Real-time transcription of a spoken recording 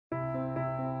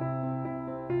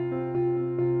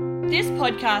This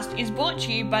podcast is brought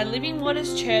to you by Living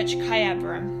Waters Church,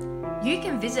 Kyabram. You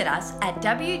can visit us at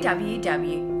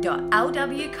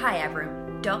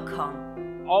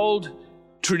www.lwkyabram.com. Old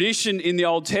tradition in the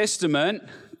Old Testament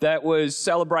that was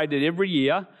celebrated every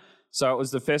year. So it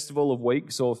was the Festival of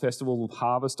Weeks, or Festival of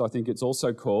Harvest, I think it's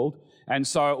also called. And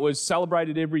so it was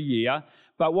celebrated every year.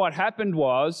 But what happened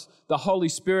was the Holy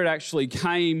Spirit actually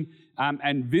came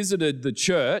and visited the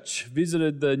church,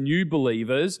 visited the new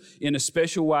believers in a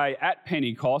special way at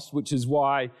Pentecost, which is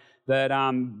why that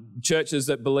churches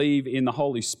that believe in the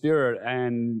Holy Spirit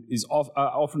and is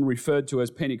often referred to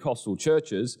as Pentecostal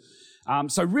churches.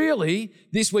 So really,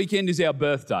 this weekend is our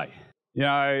birthday. You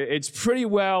know, it's pretty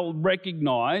well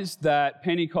recognised that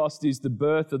Pentecost is the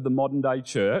birth of the modern day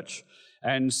church.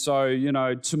 And so, you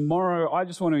know, tomorrow I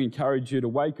just want to encourage you to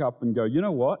wake up and go, you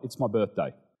know what, it's my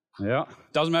birthday. Yeah,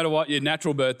 doesn't matter what your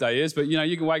natural birthday is, but, you know,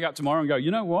 you can wake up tomorrow and go,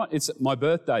 you know what, it's my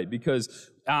birthday,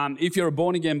 because if you're a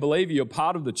born-again believer, you're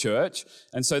part of the church,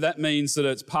 and so that means that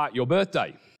it's part your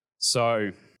birthday.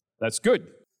 So that's good.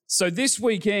 So this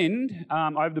weekend,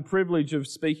 I have the privilege of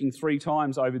speaking 3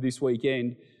 times over this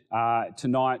weekend,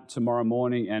 tonight, tomorrow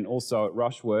morning, and also at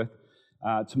Rushworth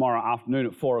tomorrow afternoon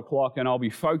at 4 o'clock, and I'll be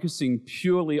focusing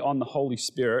purely on the Holy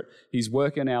Spirit, His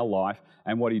work in our life,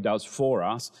 and what He does for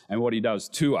us, and what He does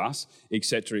to us,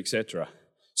 etc., etc.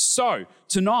 So,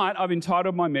 tonight I've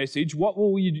entitled my message, What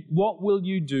will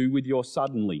you do with your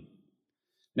suddenly?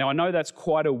 Now, I know that's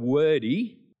quite a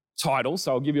wordy title,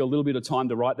 so I'll give you a little bit of time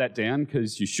to write that down,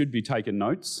 because you should be taking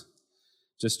notes.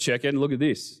 Just check in. Look at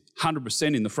this,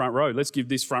 100% in the front row. Let's give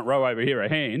this front row over here a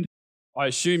hand. I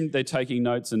assume they're taking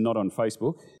notes and not on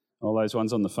Facebook. All those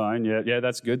ones on the phone, yeah,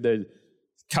 that's good. A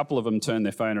couple of them turned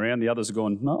their phone around. The others are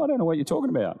going, no, I don't know what you're talking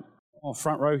about. Oh,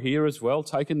 front row here as well,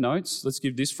 taking notes. Let's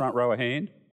give this front row a hand.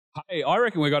 Hey, I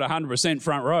reckon we got 100%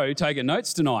 front row taking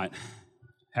notes tonight.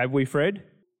 Have we, Fred?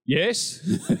 Yes?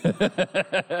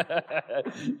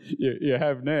 you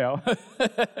have now.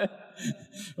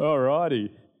 All righty.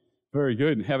 Very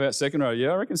good. How about second row?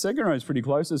 Yeah, I reckon second row is pretty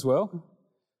close as well.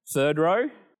 Third row?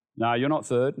 No, you're not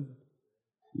third.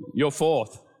 You're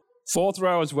fourth. Fourth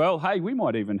row as well. Hey, we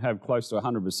might even have close to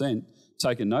 100%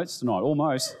 taking notes tonight,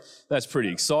 almost. That's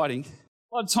pretty exciting.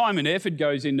 A lot of time and effort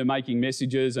goes into making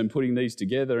messages and putting these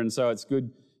together, and so it's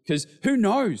good, because who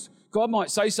knows? God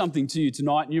might say something to you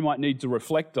tonight, and you might need to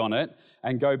reflect on it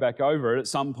and go back over it at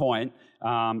some point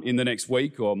in the next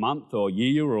week or month or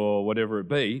year or whatever it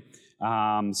be.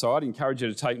 So I'd encourage you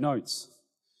to take notes.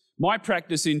 My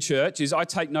practice in church is I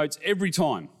take notes every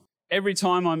time. Every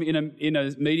time I'm in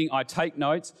a meeting, I take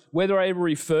notes. Whether I ever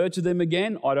refer to them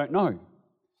again, I don't know.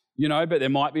 You know, but there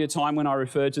might be a time when I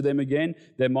refer to them again.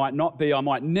 There might not be. I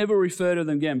might never refer to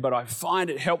them again, but I find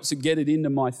it helps to get it into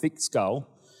my thick skull,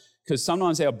 because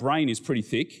sometimes our brain is pretty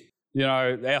thick. You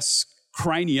know, our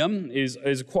cranium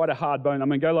is quite a hard bone. I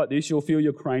mean, go like this, you'll feel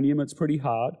your cranium, it's pretty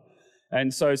hard.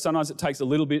 And so sometimes it takes a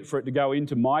little bit for it to go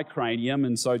into my cranium,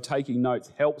 and so taking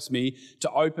notes helps me to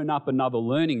open up another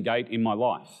learning gate in my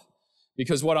life.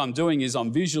 Because what I'm doing is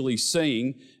I'm visually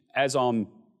seeing as I'm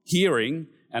hearing,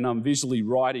 and I'm visually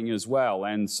writing as well,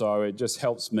 and so it just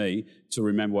helps me to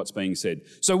remember what's being said.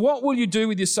 So what will you do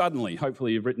with your suddenly?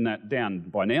 Hopefully you've written that down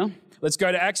by now. Let's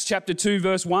go to Acts chapter 2,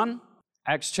 verse 1.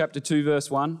 Acts chapter 2, verse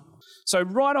 1. So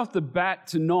right off the bat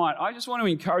tonight, I just want to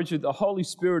encourage you that the Holy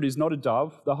Spirit is not a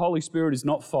dove. The Holy Spirit is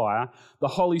not fire. The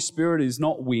Holy Spirit is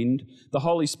not wind. The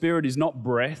Holy Spirit is not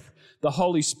breath. The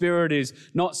Holy Spirit is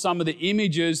not some of the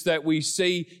images that we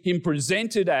see Him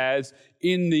presented as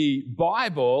in the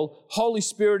Bible. Holy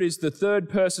Spirit is the third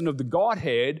person of the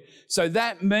Godhead. So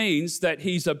that means that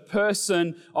He's a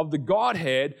person of the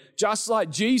Godhead, just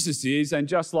like Jesus is and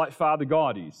just like Father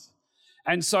God is.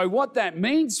 And so what that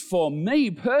means for me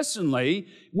personally,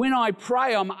 when I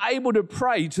pray, I'm able to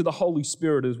pray to the Holy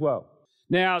Spirit as well.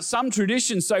 Now, some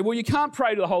traditions say, well, you can't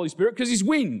pray to the Holy Spirit because He's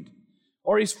wind,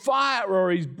 or He's fire, or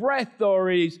He's breath,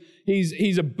 or He's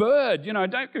a bird. You know,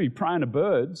 don't be praying to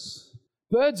birds.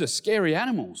 Birds are scary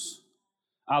animals,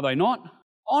 are they not?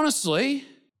 Honestly,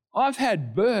 I've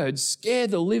had birds scare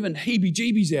the living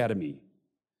heebie-jeebies out of me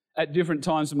at different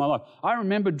times in my life. I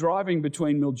remember driving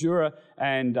between Mildura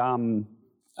and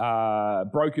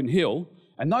Broken Hill,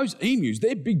 and those emus,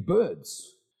 they're big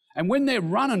birds. And when they're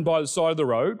running by the side of the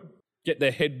road, get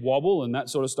their head wobble and that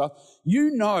sort of stuff,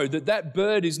 you know that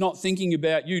bird is not thinking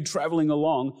about you travelling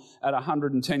along at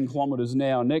 110 kilometres an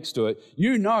hour next to it.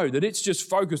 You know that it's just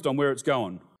focused on where it's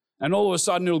going. And all of a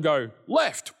sudden it'll go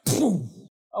left.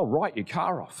 I'll write your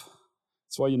car off.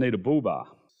 That's why you need a bull bar.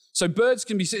 So birds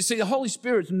can be... See, the Holy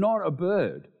Spirit's not a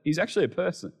bird. He's actually a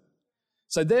person.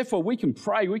 So therefore, we can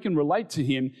pray, we can relate to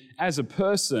him as a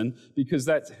person because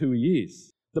that's who he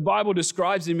is. The Bible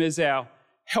describes him as our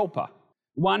helper,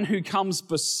 one who comes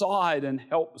beside and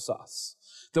helps us.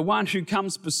 The one who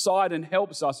comes beside and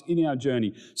helps us in our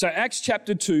journey. So Acts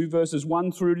chapter 2, verses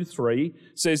 1 through to 3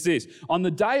 says this: on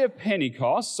the day of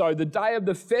Pentecost, so the day of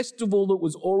the festival that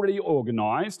was already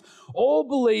organized, all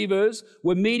believers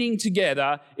were meeting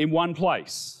together in one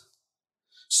place.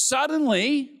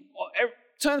 Suddenly,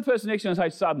 turn to the person next to you and say,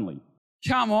 suddenly.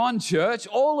 Come on, church.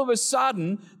 All of a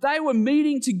sudden, they were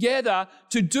meeting together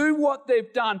to do what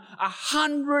they've done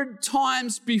 100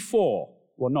 times before.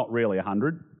 Well, not really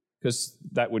 100. Because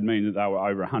that would mean that they were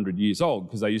over 100 years old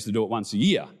because they used to do it once a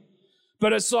year.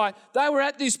 But it's like they were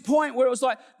at this point where it was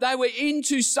like they were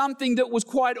into something that was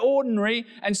quite ordinary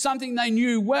and something they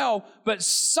knew well, but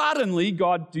suddenly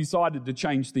God decided to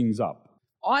change things up.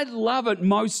 I love it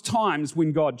most times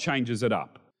when God changes it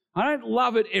up. I don't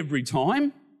love it every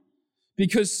time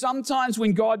because sometimes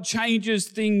when God changes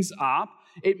things up,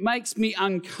 it makes me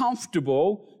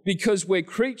uncomfortable because we're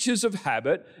creatures of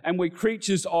habit and we're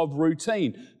creatures of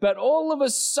routine. But all of a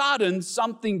sudden,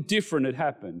 something different had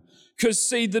happened. Because,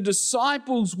 see, the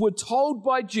disciples were told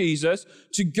by Jesus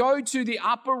to go to the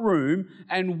upper room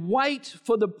and wait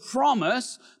for the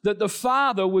promise that the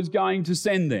Father was going to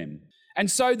send them.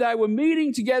 And so they were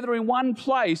meeting together in one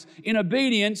place in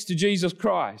obedience to Jesus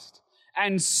Christ.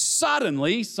 And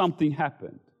suddenly, something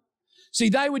happened. See,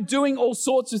 they were doing all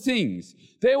sorts of things.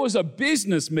 There was a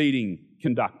business meeting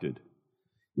conducted.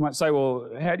 You might say, well,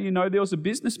 how do you know there was a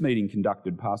business meeting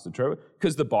conducted, Pastor Trevor?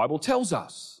 Because the Bible tells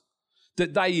us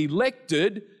that they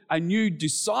elected a new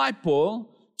disciple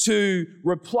to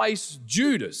replace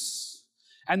Judas.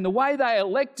 And the way they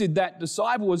elected that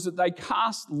disciple was that they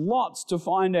cast lots to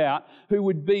find out who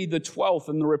would be the 12th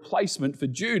and the replacement for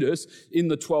Judas in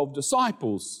the 12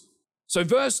 disciples. So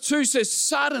verse 2 says,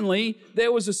 suddenly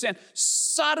there was a sound.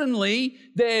 Suddenly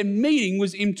their meeting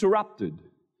was interrupted.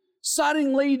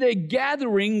 Suddenly their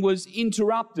gathering was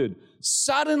interrupted.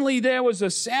 Suddenly there was a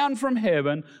sound from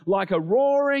heaven like a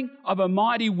roaring of a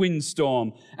mighty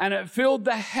windstorm, and it filled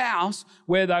the house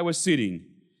where they were sitting.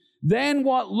 Then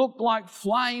what looked like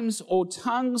flames or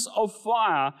tongues of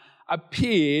fire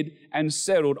appeared and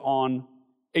settled on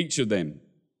each of them.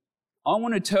 I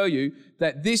want to tell you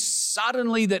that this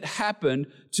suddenly that happened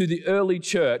to the early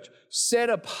church set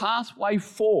a pathway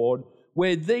forward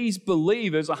where these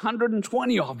believers,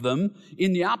 120 of them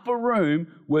in the upper room,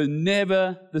 were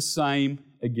never the same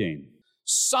again.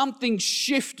 Something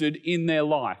shifted in their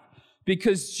life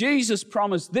because Jesus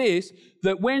promised this,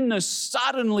 that when the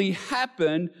suddenly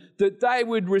happened, that they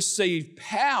would receive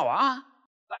power.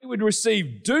 They would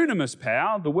receive dunamis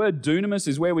power. The word dunamis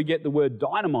is where we get the word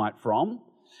dynamite from.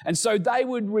 And so they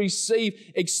would receive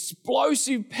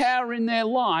explosive power in their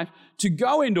life to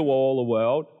go into all the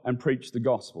world and preach the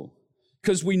gospel.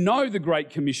 Because we know the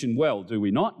Great Commission well, do we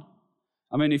not?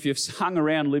 I mean, if you've hung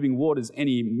around Living Waters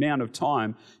any amount of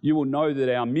time, you will know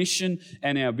that our mission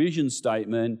and our vision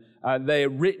statement, they're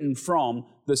written from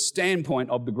the standpoint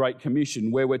of the Great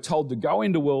Commission, where we're told to go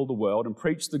into all the world and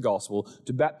preach the gospel,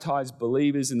 to baptize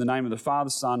believers in the name of the Father,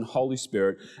 Son, Holy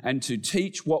Spirit, and to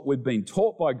teach what we've been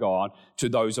taught by God to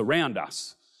those around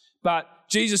us. But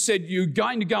Jesus said, you're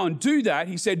going to go and do that.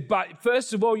 He said, but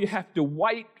first of all, you have to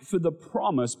wait for the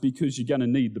promise because you're going to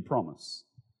need the promise.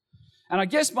 And I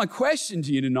guess my question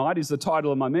to you tonight is the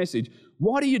title of my message.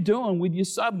 What are you doing with your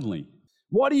suddenly?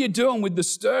 What are you doing with the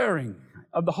stirring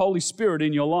of the Holy Spirit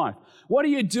in your life? What are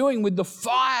you doing with the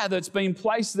fire that's been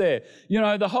placed there? You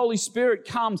know, the Holy Spirit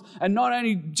comes, and not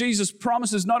only Jesus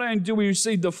promises, not only do we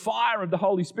receive the fire of the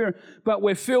Holy Spirit, but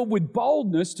we're filled with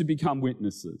boldness to become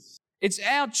witnesses. It's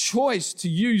our choice to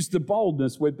use the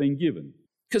boldness we've been given.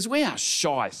 Because we are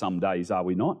shy some days, are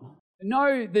we not?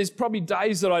 No, there's probably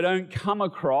days that I don't come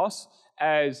across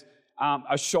as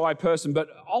a shy person, but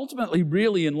ultimately,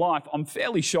 really in life, I'm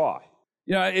fairly shy.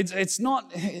 You know, it's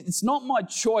not my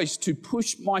choice to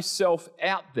push myself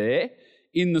out there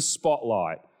in the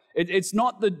spotlight. It's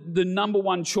not the number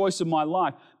one choice of my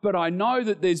life, but I know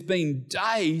that there's been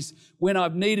days when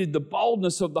I've needed the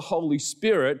boldness of the Holy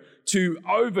Spirit to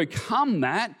overcome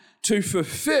that, to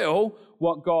fulfill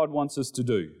what God wants us to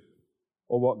do,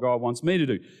 or what God wants me to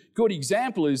do. Good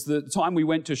example is the time we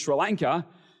went to Sri Lanka,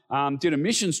 did a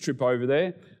missions trip over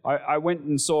there. I went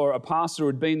and saw a pastor who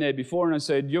had been there before, and I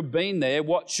said, you've been there,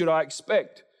 what should I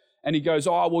expect? And he goes,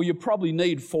 oh, well, you probably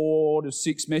need 4 to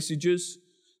 6 messages.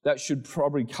 That should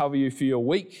probably cover you for your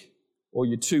week or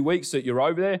your 2 weeks that you're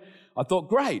over there. I thought,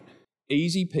 great,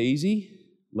 easy peasy,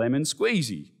 lemon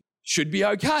squeezy. Should be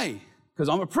okay, because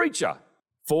I'm a preacher.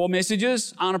 4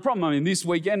 messages aren't a problem. I mean, this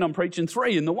weekend I'm preaching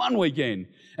 3 in the one weekend.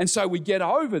 And so we get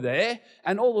over there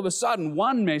and all of a sudden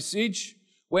one message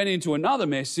went into another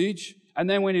message and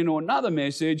then went into another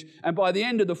message. And by the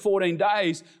end of the 14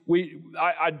 days,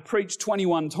 I'd preached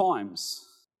 21 times.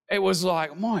 It was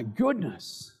like, my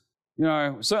goodness. You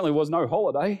know, it certainly was no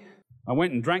holiday. I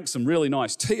went and drank some really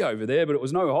nice tea over there, but it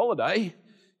was no holiday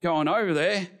going over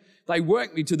there. They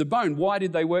worked me to the bone. Why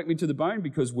did they work me to the bone?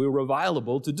 Because we were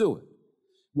available to do it.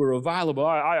 We're available.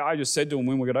 I just said to them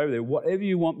when we got over there, whatever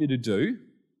you want me to do,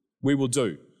 we will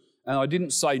do. And I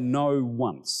didn't say no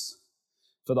once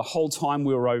for the whole time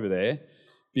we were over there,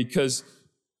 because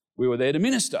we were there to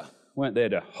minister. We weren't there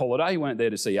to holiday, we weren't there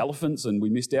to see elephants, and we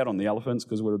missed out on the elephants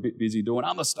because we were a bit busy doing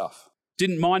other stuff.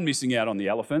 Didn't mind missing out on the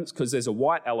elephants because there's a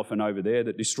white elephant over there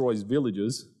that destroys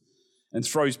villages and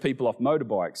throws people off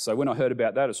motorbikes. So when I heard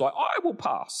about that, it's like, I will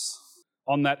pass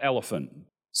on that elephant.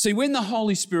 See, when the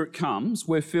Holy Spirit comes,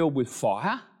 we're filled with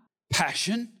fire,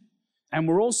 passion, and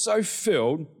we're also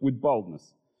filled with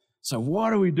boldness. So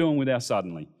what are we doing with our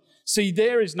suddenly? See,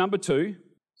 there is number 2.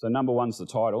 So number 1's the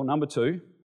title. Number 2,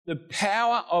 the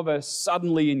power of a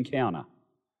suddenly encounter.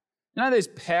 You know, there's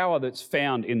power that's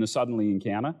found in the suddenly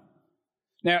encounter.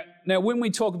 Now, when we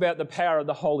talk about the power of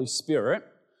the Holy Spirit,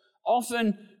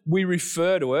 often we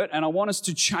refer to it, and I want us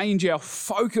to change our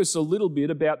focus a little bit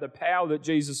about the power that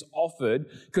Jesus offered,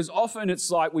 because often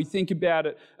it's like we think about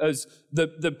it as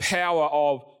the power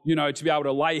of, you know, to be able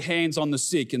to lay hands on the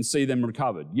sick and see them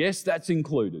recovered. Yes, that's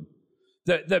included.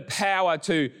 The power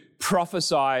to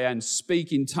prophesy and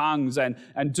speak in tongues and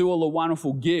do all the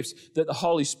wonderful gifts that the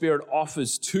Holy Spirit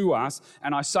offers to us.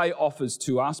 And I say offers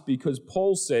to us because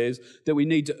Paul says that we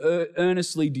need to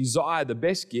earnestly desire the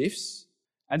best gifts.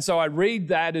 And so I read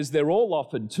that as they're all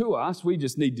offered to us. We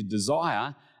just need to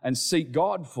desire and seek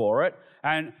God for it.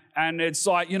 And it's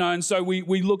like, you know, and so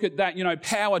we look at that, you know,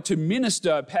 power to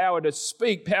minister, power to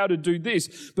speak, power to do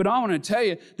this. But I want to tell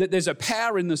you that there's a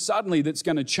power in the suddenly that's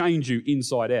going to change you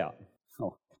inside out.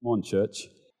 Oh, come on, church.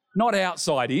 Not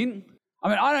outside in. I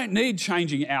mean, I don't need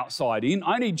changing outside in.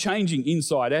 I need changing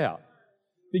inside out.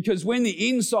 Because when the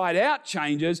inside out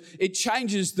changes, it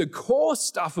changes the core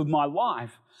stuff of my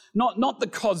life. Not the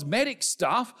cosmetic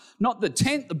stuff, not the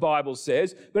tent, the Bible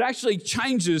says, but actually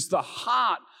changes the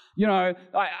heart. You know,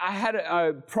 I had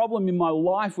a problem in my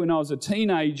life when I was a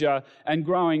teenager and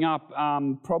growing up.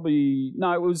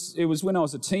 It was when I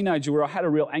was a teenager where I had a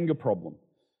real anger problem.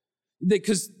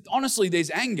 Because honestly,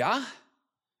 there's anger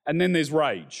and then there's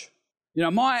rage. You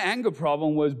know, my anger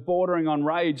problem was bordering on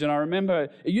rage, and I remember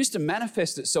it used to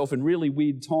manifest itself in really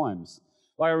weird times.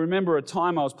 Like I remember a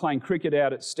time I was playing cricket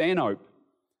out at Stanhope,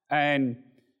 and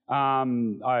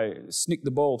I snicked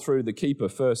the ball through the keeper,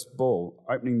 first ball,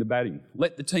 opening the batting,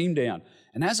 let the team down.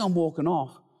 And as I'm walking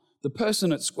off, the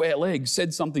person at square leg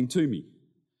said something to me.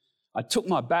 I took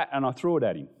my bat and I threw it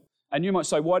at him. And you might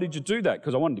say, why did you do that?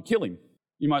 Because I wanted to kill him.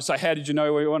 You might say, how did you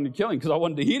know you wanted to kill him? Because I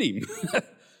wanted to hit him.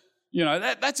 You know,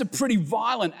 that's a pretty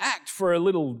violent act for a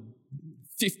little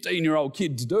 15-year-old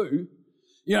kid to do.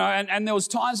 You know, and there was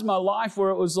times in my life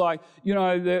where it was like, you know,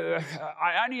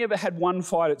 I only ever had one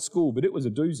fight at school, but it was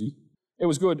a doozy. It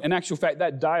was good. In actual fact,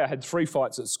 that day I had 3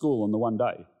 fights at school on the one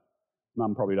day.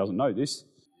 Mum probably doesn't know this.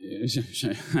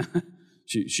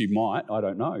 She might, I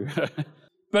don't know.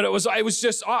 But it was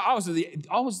just, I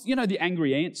was, you know, the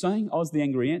angry ant saying? I was the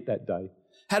angry ant that day.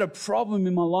 Had a problem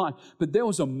in my life, but there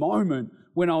was a moment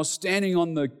when I was standing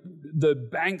on the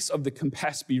banks of the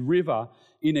Campaspe River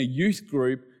in a youth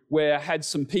group where I had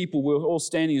some people, we were all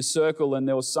standing in a circle, and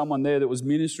there was someone there that was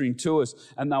ministering to us,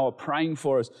 and they were praying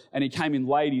for us, and he came and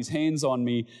laid his hands on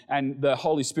me, and the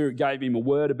Holy Spirit gave him a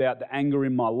word about the anger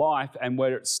in my life and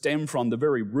where it stemmed from, the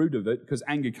very root of it, because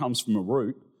anger comes from a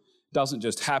root. It doesn't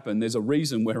just happen. There's a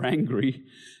reason we're angry.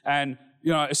 And,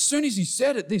 you know, as soon as he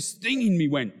said it, this thing in me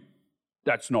went,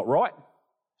 that's not right.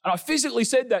 And I physically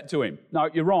said that to him. No,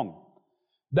 you're wrong.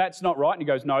 That's not right. And he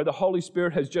goes, no, the Holy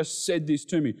Spirit has just said this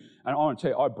to me. And I want to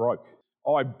tell you, I broke.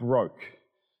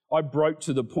 I broke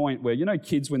to the point where, you know,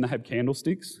 kids when they have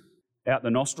candlesticks out the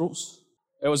nostrils?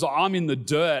 It was like I'm in the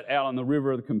dirt out on the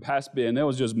river of the Campaspe, and there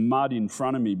was just mud in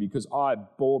front of me because I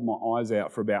bawled my eyes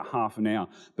out for about half an hour.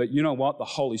 But you know what? The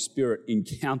Holy Spirit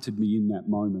encountered me in that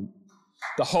moment.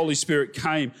 The Holy Spirit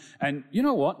came, and you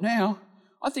know what? Now,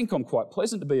 I think I'm quite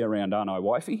pleasant to be around, aren't I,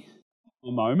 wifey?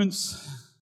 Moments.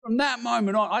 From that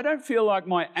moment on, I don't feel like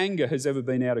my anger has ever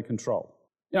been out of control.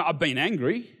 You know, I've been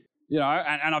angry, you know,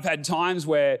 and I've had times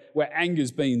where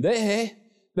anger's been there,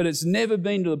 but it's never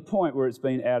been to the point where it's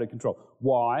been out of control.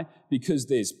 Why? Because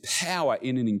there's power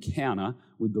in an encounter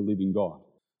with the living God.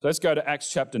 So let's go to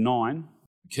Acts chapter 9.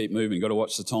 Keep moving, got to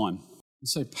watch the time. You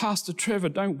say, Pastor Trevor,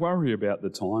 don't worry about the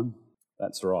time.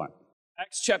 That's right.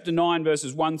 Acts chapter 9,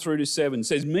 verses 1 through to 7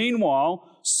 says, Meanwhile,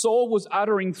 Saul was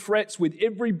uttering threats with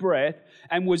every breath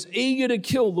and was eager to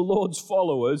kill the Lord's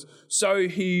followers. So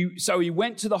he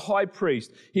went to the high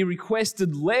priest. He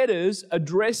requested letters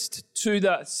addressed to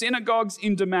the synagogues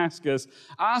in Damascus,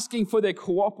 asking for their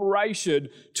cooperation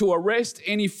to arrest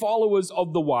any followers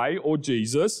of the way, or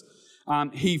Jesus,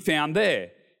 he found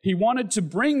there. He wanted to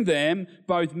bring them,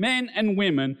 both men and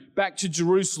women, back to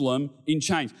Jerusalem in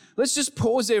chains. Let's just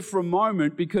pause there for a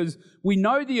moment, because we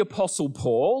know the Apostle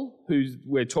Paul, who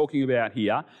we're talking about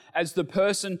here, as the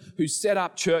person who set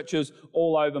up churches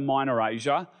all over Minor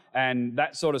Asia and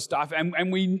that sort of stuff.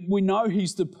 And we know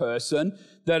he's the person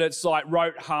that it's like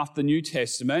wrote half the New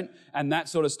Testament and that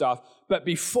sort of stuff. But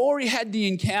before he had the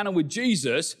encounter with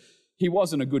Jesus, he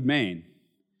wasn't a good man.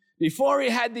 Before he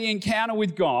had the encounter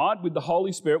with God, with the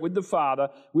Holy Spirit, with the Father,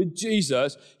 with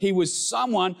Jesus, he was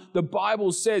someone, the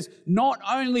Bible says, not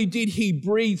only did he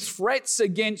breathe threats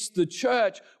against the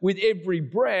church with every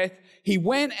breath, he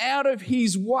went out of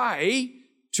his way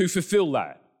to fulfill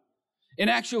that. In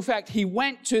actual fact, he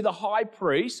went to the high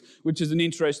priest, which is an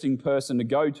interesting person to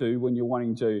go to when you're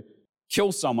wanting to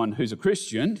kill someone who's a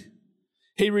Christian.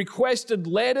 He requested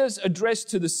letters addressed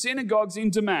to the synagogues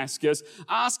in Damascus,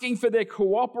 asking for their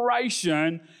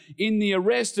cooperation in the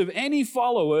arrest of any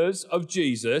followers of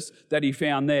Jesus that he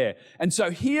found there. And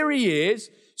so here he is,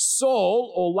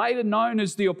 Saul, or later known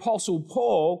as the Apostle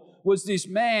Paul, was this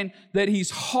man that his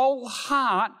whole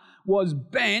heart was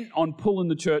bent on pulling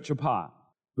the church apart.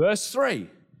 Verse 3.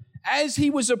 As he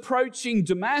was approaching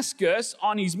Damascus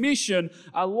on his mission,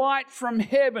 a light from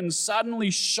heaven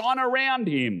suddenly shone around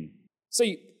him.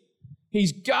 See,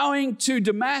 he's going to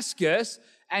Damascus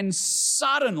and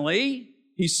suddenly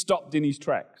he's stopped in his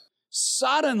tracks.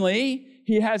 Suddenly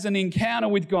he has an encounter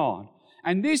with God.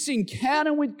 And this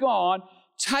encounter with God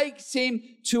takes him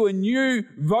to a new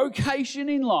vocation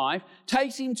in life,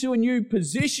 takes him to a new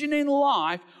position in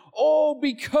life, all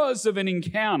because of an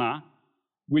encounter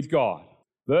with God.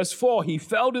 Verse 4, he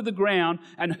fell to the ground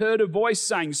and heard a voice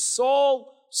saying,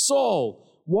 Saul, Saul,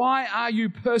 why are you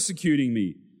persecuting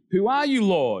me? Who are you,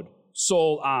 Lord?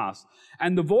 Saul asked.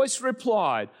 And the voice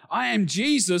replied, I am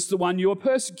Jesus, the one you are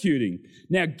persecuting.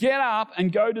 Now get up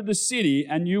and go to the city,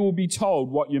 and you will be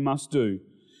told what you must do.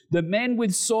 The men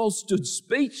with Saul stood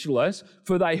speechless,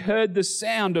 for they heard the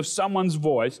sound of someone's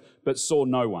voice, but saw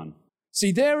no one.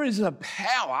 See, there is a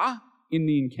power in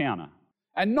the encounter.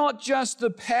 And not just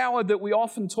the power that we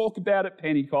often talk about at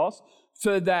Pentecost,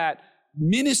 for that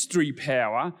ministry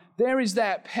power, there is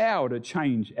that power to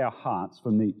change our hearts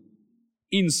from the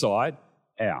inside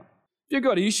out. If you've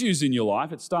got issues in your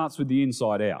life, it starts with the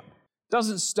inside out. It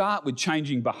doesn't start with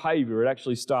changing behavior, it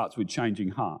actually starts with changing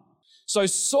heart. So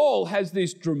Saul has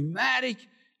this dramatic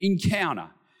encounter,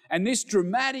 and this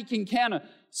dramatic encounter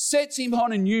sets him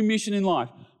on a new mission in life.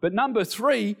 But number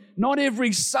 3, not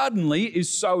every suddenly is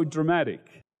so dramatic.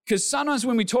 Because sometimes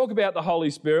when we talk about the Holy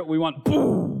Spirit, we want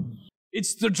boom.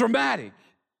 It's the dramatic.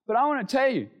 But I want to tell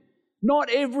you, not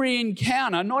every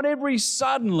encounter, not every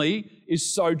suddenly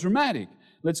is so dramatic.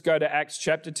 Let's go to Acts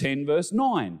chapter 10, verse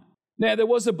 9. Now, there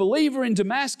was a believer in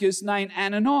Damascus named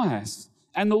Ananias,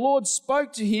 and the Lord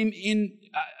spoke to him in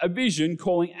a vision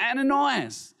calling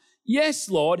Ananias. Yes,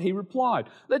 Lord, he replied.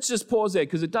 Let's just pause there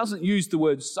because it doesn't use the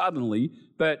word suddenly,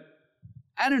 but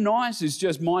Ananias is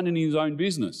just minding his own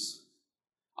business.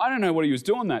 I don't know what he was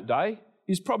doing that day.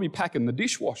 He's probably packing the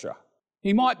dishwasher.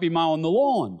 He might be mowing the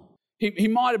lawn. He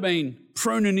might have been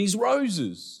pruning his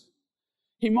roses.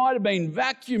 He might have been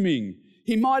vacuuming.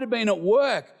 He might have been at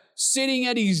work, sitting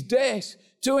at his desk,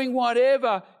 doing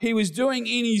whatever he was doing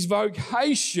in his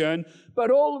vocation.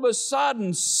 But all of a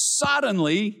sudden,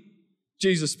 suddenly,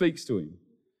 Jesus speaks to him.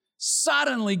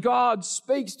 Suddenly, God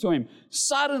speaks to him.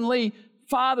 Suddenly,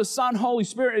 Father, Son, Holy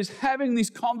Spirit is having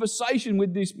this conversation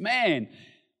with this man.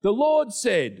 The Lord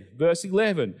said, verse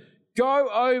 11, go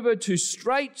over to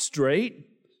Straight Street,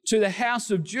 to the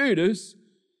house of Judas.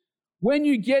 When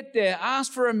you get there,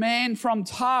 ask for a man from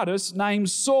Tarsus named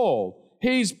Saul.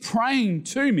 He's praying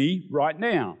to me right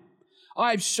now.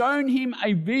 I've shown him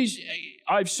a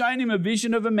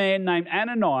vision of a man named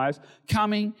Ananias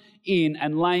coming in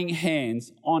and laying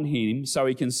hands on him so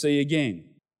he can see again.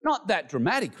 Not that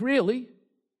dramatic, really.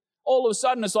 All of a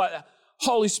sudden, it's like the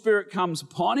Holy Spirit comes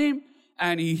upon him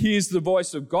and he hears the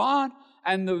voice of God.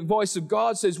 And the voice of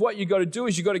God says, what you got to do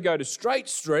is you got to go to Straight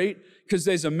Street because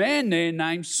there's a man there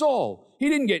named Saul. He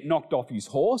didn't get knocked off his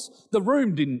horse. The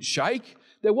room didn't shake.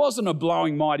 There wasn't a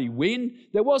blowing mighty wind.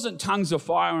 There wasn't tongues of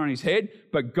fire on his head,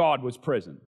 but God was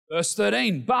present. Verse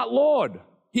 13, but Lord,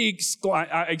 he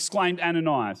exclaimed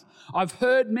Ananias. I've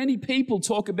heard many people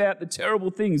talk about the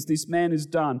terrible things this man has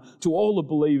done to all the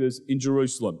believers in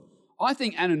Jerusalem. I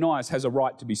think Ananias has a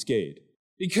right to be scared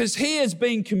because he has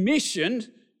been commissioned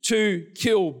to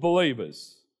kill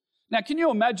believers. Now, can you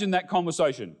imagine that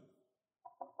conversation?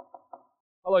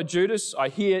 Hello, Judas. I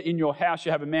hear in your house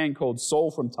you have a man called Saul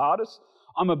from Tarsus.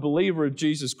 I'm a believer of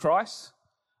Jesus Christ.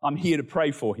 I'm here to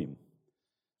pray for him.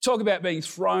 Talk about being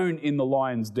thrown in the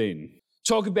lion's den.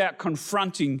 Talk about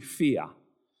confronting fear.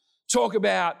 Talk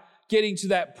about getting to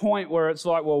that point where it's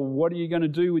like, well, what are you going to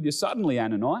do with your suddenly,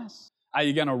 Ananias? Are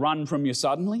you going to run from your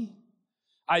suddenly?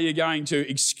 Are you going to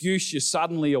excuse your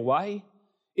suddenly away?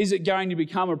 Is it going to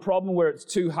become a problem where it's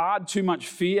too hard, too much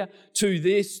fear, too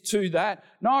this, too that?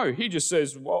 No, he just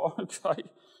says, well, okay,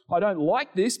 I don't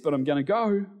like this, but I'm going to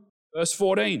go. Verse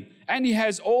 14, and he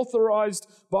has authorized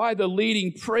by the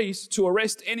leading priest to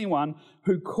arrest anyone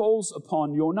who calls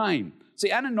upon your name. See,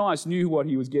 Ananias knew what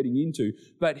he was getting into,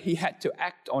 but he had to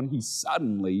act on his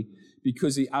suddenly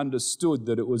because he understood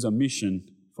that it was a mission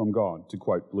from God, to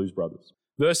quote Blues Brothers.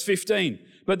 Verse 15,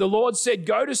 but the Lord said,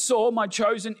 go to Saul, my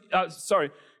chosen... I'm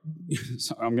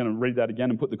going to read that again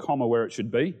and put the comma where it should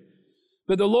be.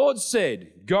 But the Lord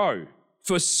said, go,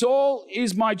 for Saul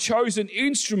is my chosen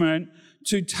instrument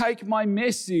to take my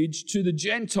message to the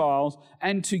Gentiles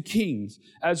and to kings,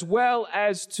 as well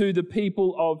as to the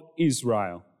people of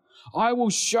Israel. I will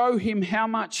show him how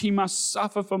much he must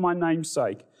suffer for my name's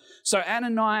sake. So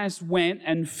Ananias went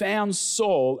and found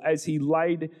Saul as he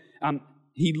laid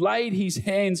his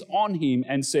hands on him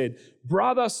and said,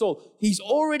 Brother Saul. He's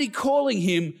already calling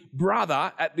him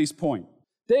brother at this point.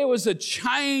 There was a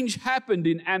change happened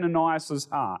in Ananias'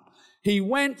 heart. He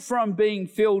went from being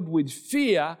filled with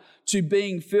fear to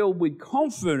being filled with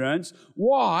confidence.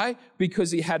 Why?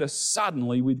 Because he had a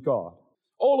suddenly with God.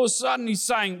 All of a sudden he's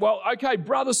saying, well, okay,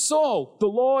 Brother Saul, the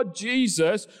Lord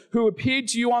Jesus, who appeared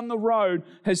to you on the road,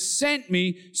 has sent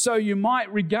me so you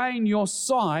might regain your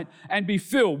sight and be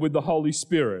filled with the Holy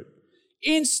Spirit.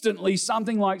 Instantly,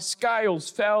 something like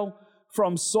scales fell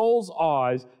from Saul's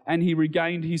eyes and he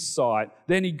regained his sight.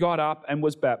 Then he got up and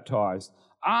was baptized.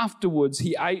 Afterwards,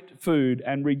 he ate food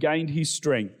and regained his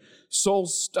strength. Saul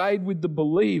stayed with the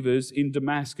believers in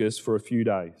Damascus for a few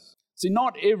days. See,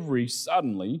 not every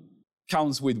suddenly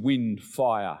comes with wind,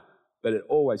 fire, but it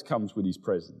always comes with his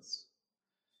presence.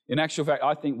 In actual fact,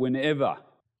 I think whenever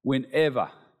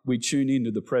we tune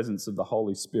into the presence of the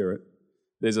Holy Spirit,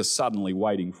 there's a suddenly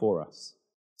waiting for us.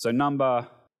 So number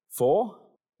 4,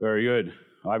 very good.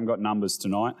 I haven't got numbers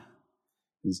tonight.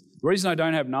 The reason I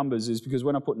don't have numbers is because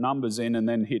when I put numbers in and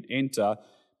then hit enter,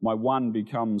 my 1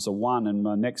 becomes a 1 and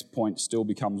my next point still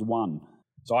becomes 1.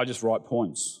 So I just write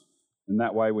points. And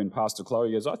that way when Pastor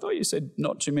Chloe goes, I thought you said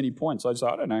not too many points. I say,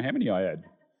 I don't know how many I had.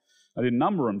 I didn't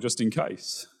number them just in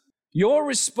case. Your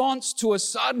response to a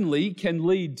suddenly can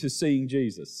lead to seeing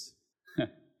Jesus.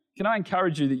 Can I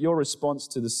encourage you that your response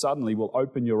to the suddenly will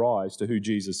open your eyes to who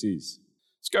Jesus is?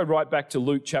 Let's go right back to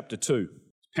Luke chapter 2.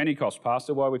 Pentecost,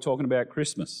 Pastor, why we're talking about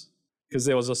Christmas? Because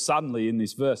there was a suddenly in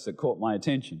this verse that caught my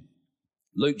attention.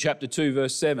 Luke chapter 2,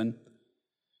 verse 7.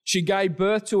 She gave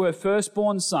birth to her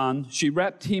firstborn son. She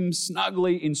wrapped him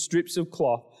snugly in strips of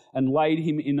cloth and laid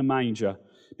him in a manger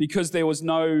because there was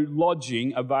no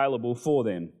lodging available for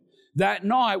them. That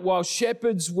night, while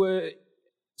shepherds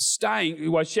staying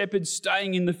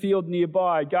in the field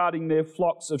nearby, guarding their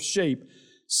flocks of sheep,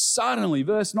 suddenly,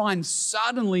 verse 9,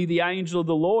 suddenly the angel of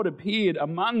the Lord appeared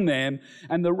among them,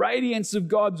 and the radiance of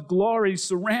God's glory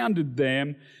surrounded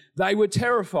them. They were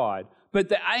terrified, but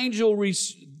the angel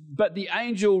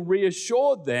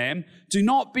reassured them, do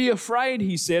not be afraid,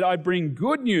 he said, I bring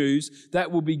good news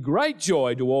that will be great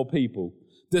joy to all people.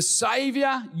 The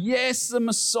Savior, yes, the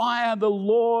Messiah, the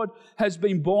Lord, has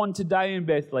been born today in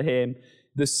Bethlehem,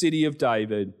 the city of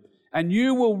David. And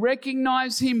you will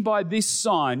recognize him by this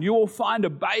sign. You will find a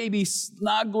baby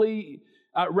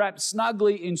wrapped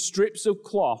snugly in strips of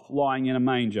cloth lying in a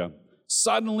manger.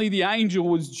 Suddenly the angel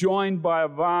was joined by a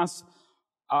vast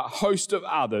host of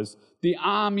others, the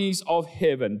armies of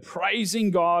heaven,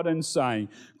 praising God and saying,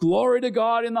 Glory to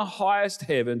God in the highest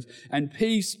heavens and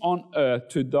peace on earth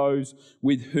to those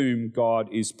with whom God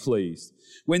is pleased.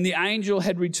 When the angel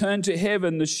had returned to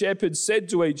heaven, the shepherds said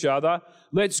to each other,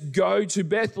 Let's go to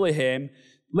Bethlehem.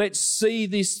 Let's see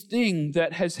this thing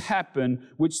that has happened,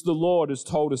 which the Lord has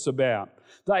told us about.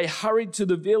 They hurried to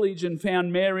the village and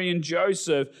found Mary and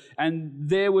Joseph, and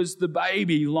there was the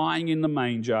baby lying in the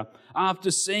manger.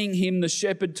 After seeing him, the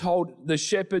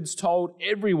shepherds told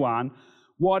everyone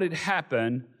what had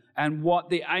happened and what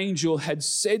the angel had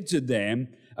said to them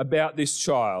about this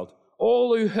child.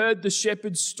 All who heard the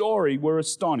shepherd's story were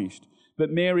astonished, But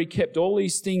Mary kept all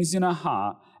these things in her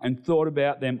heart and thought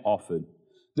about them often.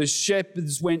 The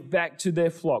shepherds went back to their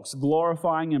flocks,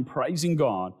 glorifying and praising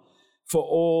God for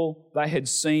all they had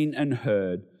seen and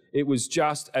heard. It was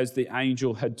just as the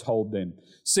angel had told them.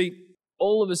 See,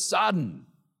 all of a sudden,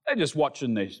 they're just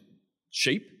watching their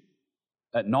sheep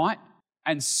at night,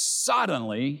 and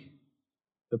suddenly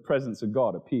the presence of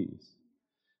God appears.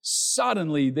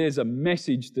 Suddenly there's a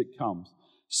message that comes.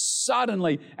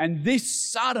 Suddenly, and this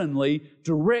suddenly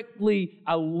directly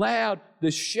allowed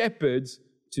the shepherds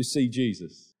to see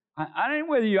Jesus. I don't know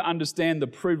whether you understand the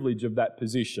privilege of that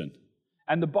position.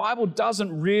 And the Bible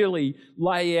doesn't really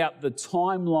lay out the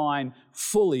timeline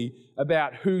fully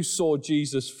about who saw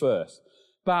Jesus first.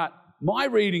 But my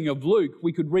reading of Luke,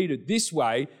 we could read it this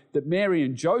way, that Mary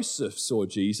and Joseph saw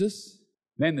Jesus,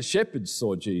 then the shepherds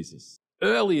saw Jesus.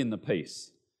 Early in the piece,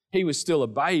 he was still a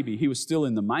baby, he was still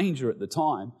in the manger at the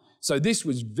time. So this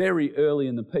was very early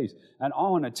in the piece. And I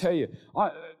want to tell you,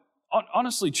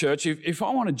 honestly, church, if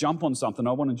I want to jump on something,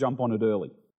 I want to jump on it early.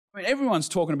 I mean, everyone's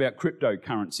talking about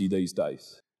cryptocurrency these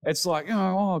days. It's like,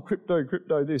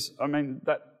 crypto this. I mean,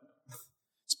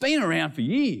 it's been around for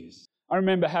years. I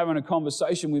remember having a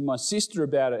conversation with my sister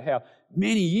about it, how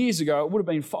many years ago, it would have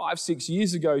been 5-6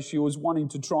 years ago, she was wanting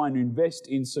to try and invest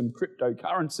in some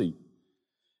cryptocurrency.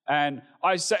 And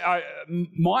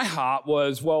my heart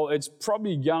was, well, it's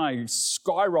probably going to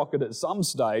skyrocket at some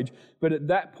stage, but at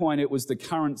that point it was the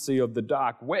currency of the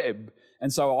dark web.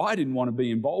 And so I didn't want to be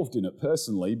involved in it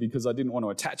personally because I didn't want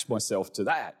to attach myself to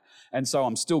that. And so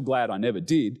I'm still glad I never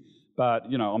did, but,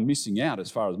 I'm missing out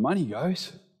as far as money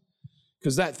goes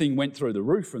because that thing went through the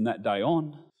roof from that day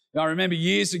on. I remember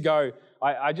years ago,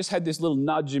 I just had this little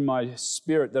nudge in my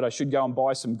spirit that I should go and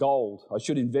buy some gold. I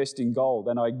should invest in gold,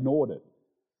 and I ignored it.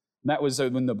 And that was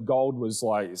when the gold was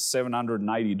like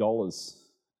 $780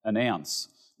 an ounce.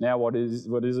 Now what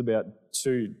is about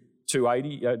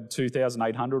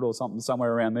 2,800 or something,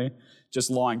 somewhere around there, just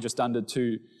lying just under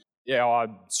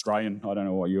Australian, I don't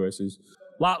know what US is.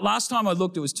 Last time I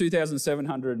looked, it was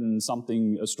 2,700 and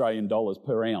something Australian dollars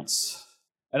per ounce.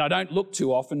 And I don't look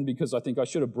too often because I think I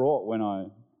should have brought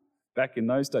back in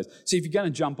those days. See, if you're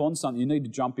going to jump on something, you need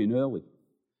to jump in early.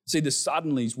 See, the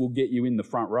suddenlies will get you in the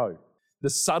front row. The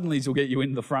suddenlies will get you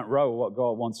in the front row of what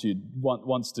God wants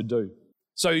to do.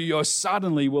 So your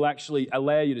suddenly will actually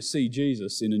allow you to see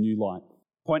Jesus in a new light.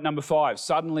 Point number 5,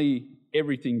 suddenly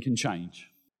everything can change.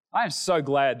 I am so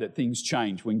glad that things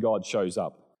change when God shows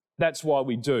up. That's why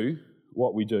we do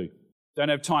what we do. Don't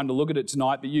have time to look at it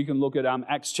tonight, but you can look at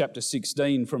Acts chapter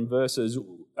 16 from verses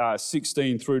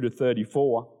 16 through to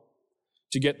 34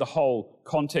 to get the whole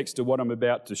context of what I'm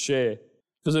about to share.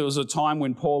 Because it was a time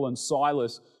when Paul and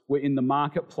Silas were in the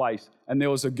marketplace and there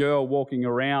was a girl walking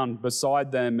around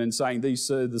beside them and saying, "These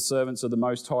are the servants of the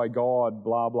Most High God,"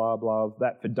 blah, blah, blah,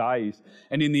 that for days.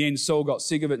 And in the end, Saul got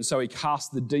sick of it, and so he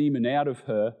cast the demon out of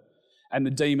her, and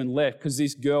the demon left because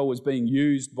this girl was being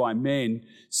used by men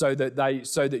so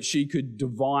that she could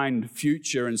divine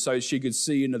future and so she could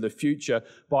see into the future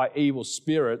by evil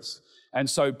spirits. And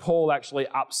so Paul actually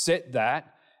upset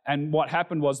that. And what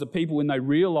happened was the people, when they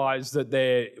realized that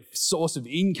their source of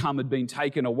income had been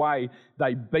taken away,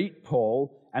 they beat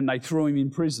Paul and they threw him in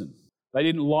prison. They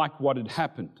didn't like what had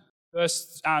happened.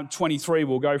 Verse 23,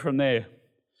 we'll go from there.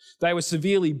 They were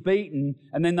severely beaten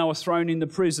and then they were thrown into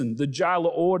prison. The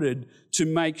jailer ordered to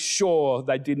make sure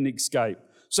they didn't escape.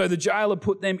 So the jailer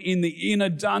put them in the inner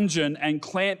dungeon and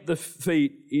clamped their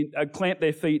feet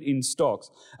in stocks.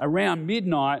 Around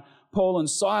midnight, Paul and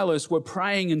Silas were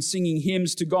praying and singing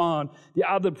hymns to God. The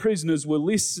other prisoners were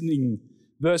listening.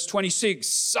 Verse 26,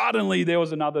 suddenly there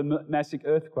was another massive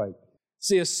earthquake.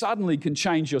 See, a suddenly can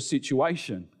change your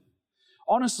situation.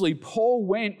 Honestly, Paul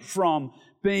went from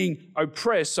being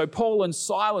oppressed. So Paul and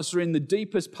Silas are in the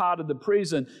deepest part of the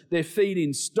prison, their feet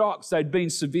in stocks. They'd been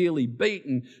severely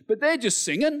beaten, but they're just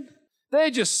singing. They're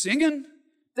just singing.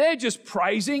 They're just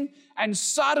praising. And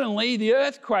suddenly the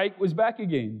earthquake was back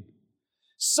again.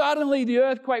 Suddenly the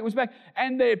earthquake was back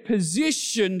and their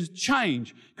position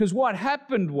changed. Because what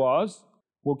happened was,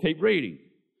 we'll keep reading.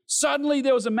 Suddenly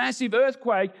there was a massive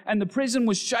earthquake and the prison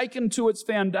was shaken to its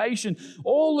foundation.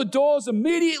 All the doors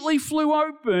immediately flew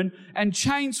open and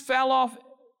chains fell off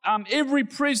every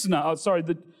prisoner.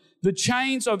 The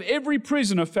chains of every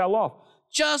prisoner fell off.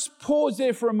 Just pause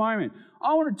there for a moment.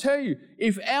 I want to tell you,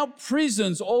 if our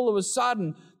prisons all of a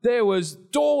sudden there was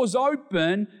doors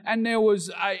open and there was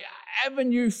a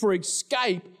avenue for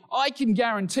escape, I can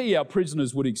guarantee our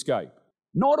prisoners would escape.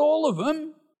 Not all of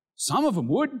them. Some of them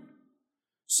would.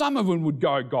 Some of them would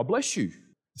go, "God bless you.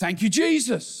 Thank you,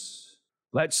 Jesus.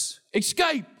 Let's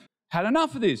escape." had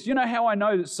enough of this. You know how I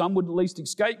know that some would at least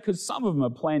escape? Because some of them are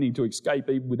planning to escape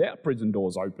even without prison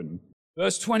doors open.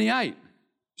 Verse 28,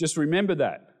 just remember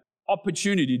that.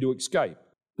 Opportunity to escape.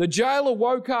 The jailer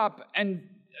woke up and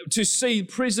to see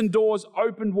prison doors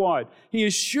opened wide. He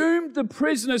assumed the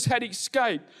prisoners had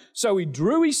escaped, so he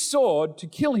drew his sword to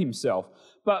kill himself.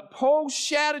 But Paul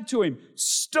shouted to him,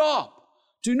 "Stop!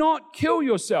 Do not kill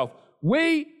yourself.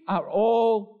 We are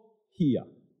all here."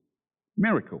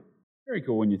 Miracle.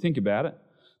 Miracle when you think about it.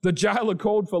 The jailer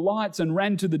called for lights and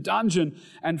ran to the dungeon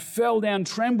and fell down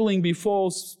trembling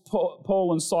before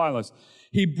Paul and Silas.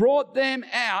 He brought them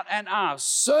out and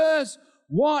asked, "Sirs,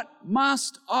 what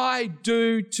must I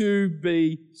do to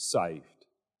be saved?"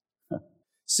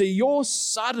 See, your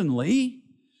suddenly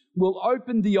will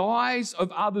open the eyes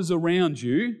of others around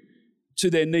you to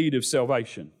their need of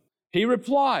salvation. He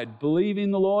replied, "Believe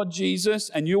in the Lord Jesus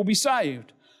and you'll be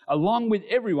saved, along with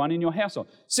everyone in your household."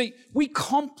 See, we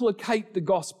complicate the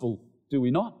gospel, do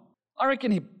we not? I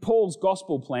reckon Paul's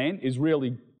gospel plan is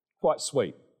really quite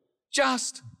sweet.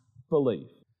 Just believe.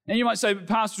 And you might say, "But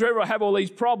Pastor Trevor, I have all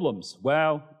these problems."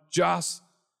 Well, just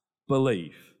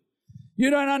believe. You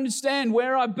don't understand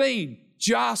where I've been.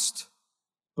 Just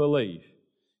believe.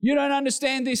 You don't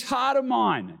understand this heart of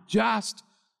mine. Just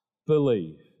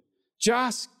believe.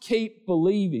 Just keep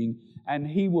believing and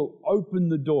he will open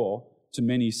the door to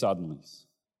many suddenlies.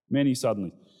 Many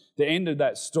suddenlies. The end of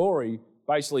that story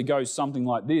basically goes something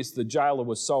like this. The jailer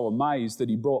was so amazed that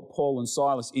he brought Paul and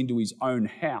Silas into his own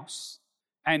house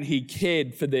and he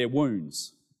cared for their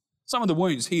wounds. Some of the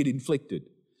wounds he had inflicted.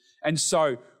 And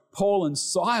so Paul and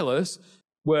Silas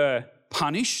were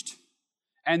punished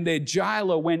and their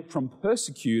jailer went from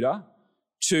persecutor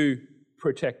to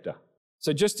protector.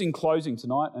 So just in closing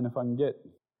tonight, and if I can get,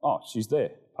 she's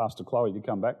there, Pastor Chloe, to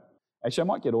come back. Actually, I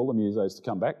might get all the musos to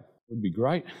come back. It would be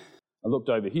great. I looked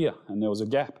over here and there was a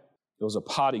gap. There was a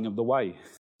parting of the way.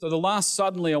 So the last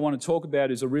suddenly I want to talk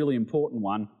about is a really important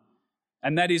one,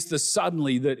 and that is the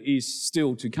suddenly that is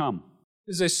still to come.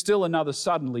 Because there's still another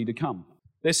suddenly to come.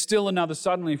 There's still another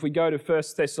suddenly. If we go to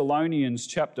 1 Thessalonians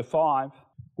chapter 5,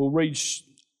 we'll read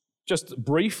just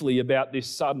briefly about this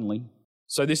suddenly.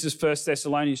 So this is 1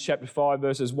 Thessalonians chapter 5,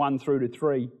 verses 1 through to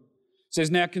 3. It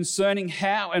says, "Now concerning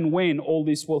how and when all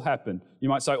this will happen." You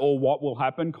might say, "Or what will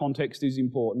happen?" Context is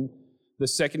important. The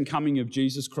second coming of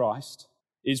Jesus Christ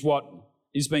is what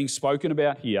is being spoken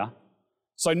about here.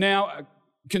 So now,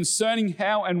 concerning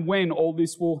how and when all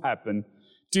this will happen,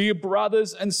 dear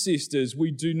brothers and sisters,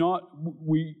 we do not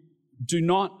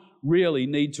really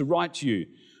need to write to you,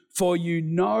 for you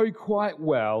know quite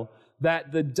well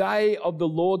that the day of the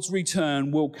Lord's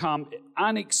return will come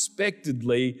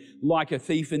unexpectedly like a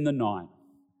thief in the night.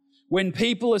 When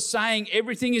people are saying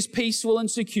everything is peaceful and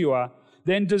secure,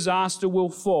 then disaster will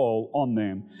fall on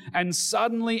them. And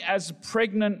suddenly, as a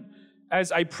pregnant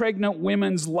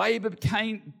woman's labor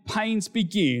pains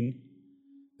begin,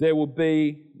 there will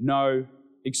be no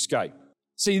escape.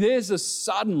 See, there's a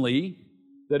suddenly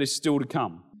that is still to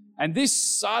come. And this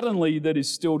suddenly that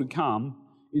is still to come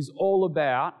is all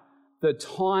about the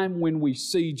time when we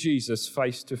see Jesus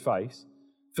face to face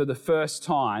for the first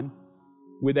time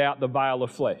without the veil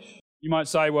of flesh. You might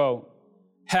say, "Well,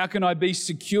 how can I be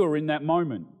secure in that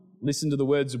moment?" Listen to the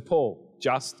words of Paul.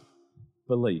 Just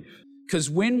believe. Because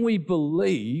when we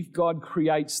believe, God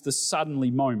creates the suddenly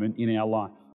moment in our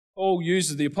life.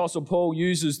 The Apostle Paul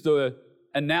uses the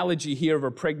analogy here of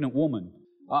a pregnant woman.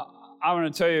 I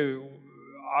want to tell you,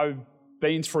 I've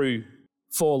been through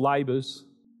 4 labours.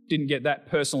 Didn't get that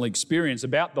personal experience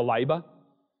about the labour,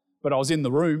 but I was in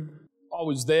the room. I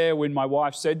was there when my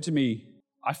wife said to me,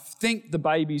 "I think the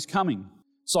baby's coming."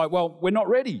 It's like, "Well, we're not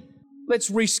ready. Let's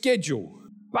reschedule.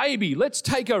 Baby, let's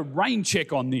take a rain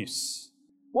check on this.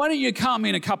 Why don't you come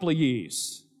in a couple of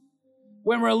years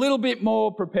when we're a little bit more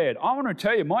prepared?" I want to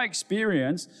tell you, my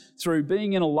experience through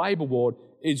being in a labour ward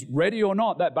is ready or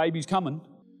not, that baby's coming.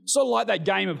 Sort of like that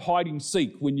game of hide and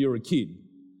seek when you're a kid.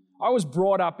 I was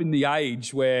brought up in the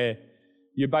age where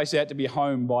you basically had to be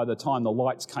home by the time the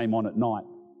lights came on at night.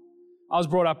 I was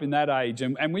brought up in that age,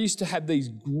 and we used to have these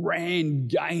grand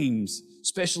games,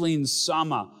 especially in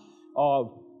summer,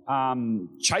 of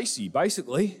chasey,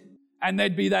 basically. And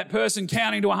there'd be that person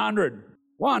counting to 100.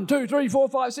 1, 2, 3, 4,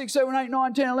 5, 6, 7, 8,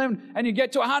 9, 10, 11, and you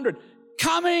get to 100.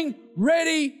 Coming,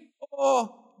 ready,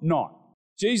 or not.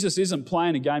 Jesus isn't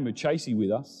playing a game of chasey with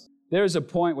us. There is a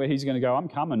point where he's going to go, "I'm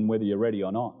coming whether you're ready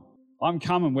or not. I'm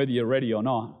coming whether you're ready or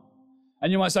not."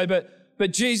 And you might say,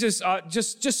 but Jesus,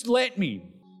 just let me.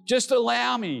 Just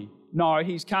allow me. No,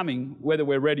 he's coming whether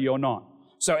we're ready or not.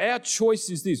 So our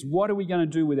choice is this. What are we going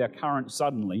to do with our current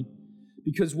suddenly?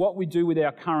 because what we do with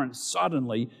our current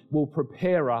suddenly will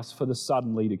prepare us for the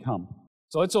suddenly to come.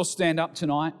 So let's all stand up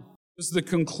tonight, because the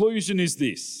conclusion is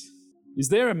this, is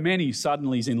there are many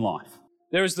suddenlies in life.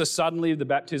 There is the suddenly of the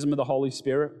baptism of the Holy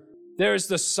Spirit. There is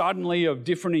the suddenly of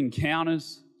different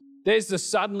encounters. There's the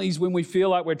suddenlies when we feel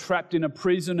like we're trapped in a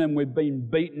prison and we've been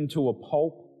beaten to a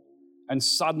pulp, and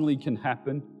suddenly can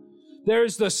happen. There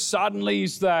is the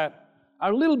suddenlies that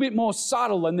are a little bit more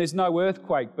subtle and there's no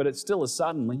earthquake, but it's still a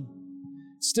suddenly.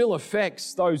 It still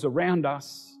affects those around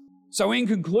us. So in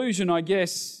conclusion, I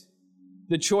guess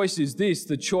the choice is this,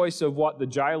 the choice of what the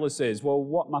jailer says. Well,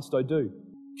 what must I do?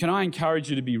 Can I encourage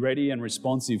you to be ready and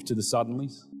responsive to the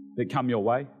suddenlies that come your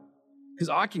way? Because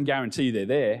I can guarantee they're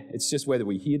there. It's just whether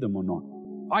we hear them or not.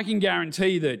 I can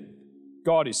guarantee that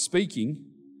God is speaking.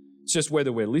 It's just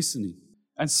whether we're listening.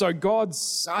 And so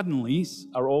God's suddenlies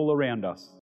are all around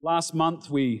us. Last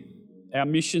month, our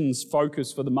missions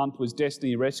focus for the month was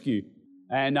Destiny Rescue.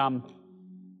 And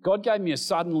God gave me a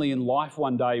suddenly in life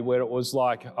one day where it was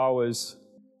like I was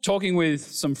talking with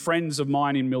some friends of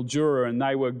mine in Mildura, and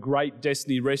they were great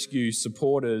Destiny Rescue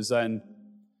supporters. And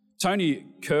Tony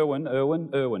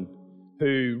Irwin,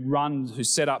 who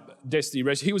set up Destiny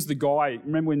Rescue, he was the guy,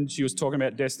 remember when she was talking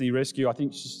about Destiny Rescue, I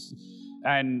think,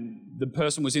 and the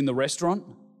person was in the restaurant?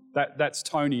 That's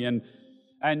Tony. And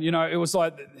you know, it was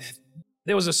like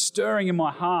there was a stirring in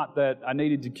my heart that I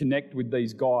needed to connect with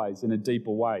these guys in a deeper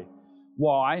way.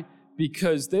 Why?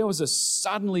 Because there was a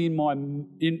suddenly in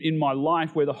my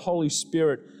life where the Holy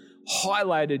Spirit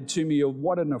highlighted to me of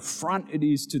what an affront it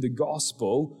is to the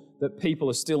gospel that people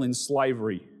are still in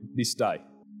slavery this day.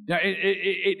 Now,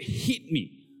 it hit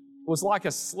me. It was like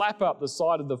a slap up the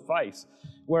side of the face,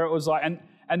 where it was like,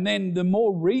 and then the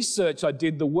more research I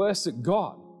did, the worse it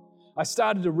got. I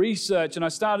started to research and I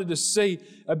started to see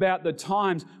about the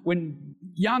times when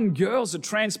young girls are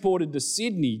transported to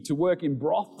Sydney to work in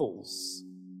brothels,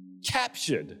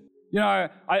 captured. You know,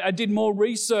 I did more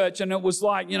research, and it was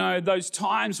like, you know, those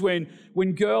times when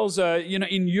girls are, you know,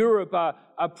 in Europe are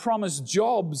promised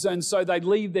jobs, and so they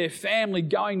leave their family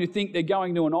going to think they're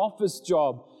going to an office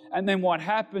job. And then what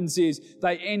happens is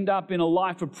they end up in a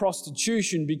life of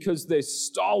prostitution because they're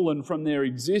stolen from their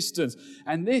existence.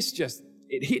 And this just,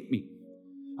 it hit me.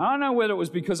 I don't know whether it was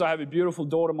because I have a beautiful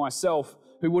daughter myself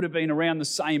who would have been around the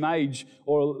same age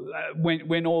or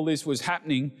when all this was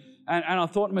happening. And I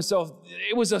thought to myself,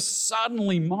 it was a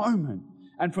suddenly moment.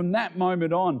 And from that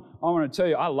moment on, I want to tell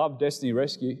you, I love Destiny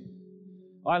Rescue.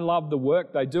 I love the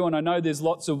work they do, and I know there's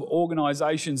lots of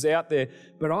organisations out there,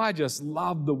 but I just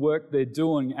love the work they're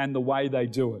doing and the way they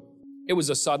do it. It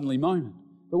was a suddenly moment,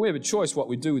 but we have a choice what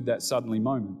we do with that suddenly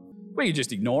moment. We can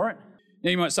just ignore it. Now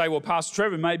you might say, well, Pastor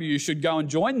Trevor, maybe you should go and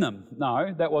join them.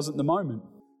 No, that wasn't the moment.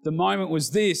 The moment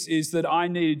was this, is that I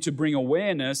needed to bring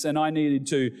awareness, and I needed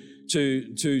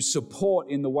to support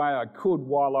in the way I could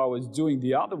while I was doing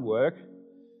the other work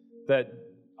that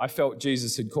I felt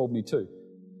Jesus had called me to.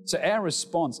 So our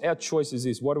response, our choice is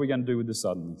this: what are we going to do with the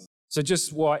suddenlies? So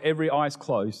just while every eye's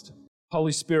closed,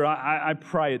 Holy Spirit, I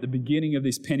pray at the beginning of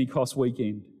this Pentecost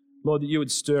weekend, Lord, that you would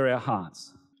stir our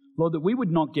hearts. Lord, that we would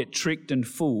not get tricked and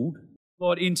fooled,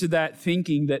 Lord, into that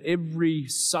thinking that every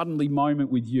suddenly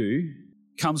moment with you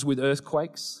comes with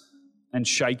earthquakes and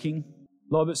shaking.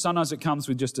 Lord, but sometimes it comes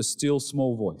with just a still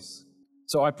small voice.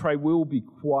 So I pray we'll be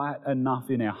quiet enough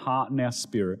in our heart and our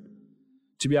spirit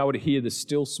to be able to hear the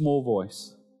still small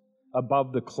voice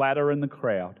above the clatter and the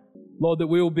crowd. Lord, that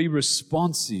we will be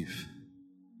responsive,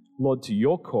 Lord, to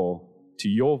your call, to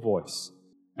your voice.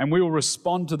 And we will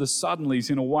respond to the suddenlies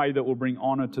in a way that will bring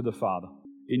honour to the Father.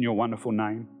 In your wonderful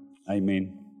name,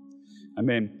 amen.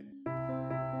 Amen.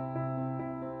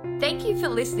 Thank you for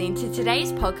listening to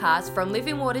today's podcast from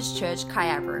Living Waters Church,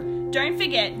 Kyabram. Don't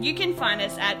forget, you can find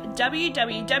us at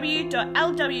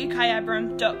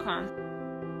www.lwkyabram.com.